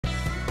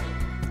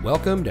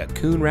Welcome to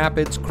Coon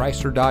Rapids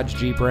Chrysler Dodge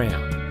Jeep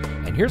Ram.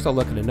 And here's a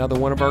look at another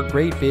one of our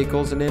great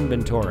vehicles in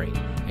inventory,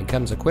 and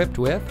comes equipped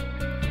with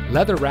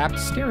leather-wrapped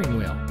steering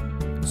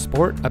wheel,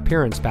 sport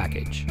appearance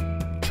package,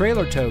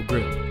 trailer tow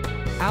group,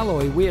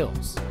 alloy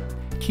wheels,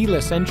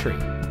 keyless entry,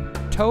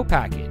 tow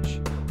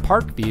package,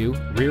 park view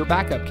rear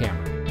backup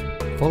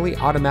camera, fully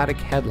automatic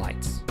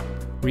headlights,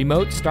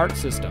 remote start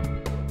system,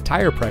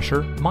 tire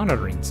pressure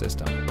monitoring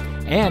system,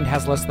 and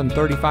has less than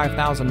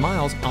 35,000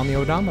 miles on the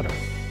odometer.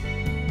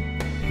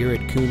 Here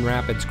at Coon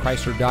Rapids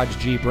Chrysler Dodge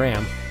Jeep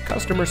Ram,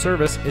 customer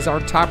service is our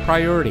top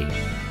priority.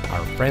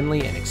 Our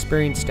friendly and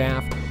experienced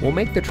staff will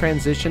make the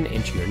transition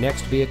into your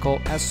next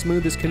vehicle as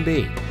smooth as can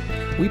be.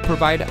 We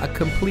provide a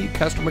complete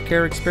customer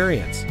care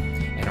experience,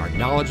 and our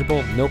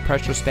knowledgeable,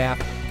 no-pressure staff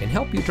can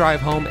help you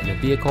drive home in a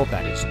vehicle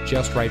that is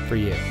just right for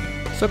you.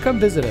 So come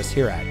visit us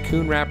here at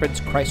Coon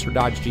Rapids Chrysler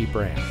Dodge Jeep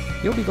Ram.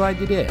 You'll be glad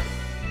you did.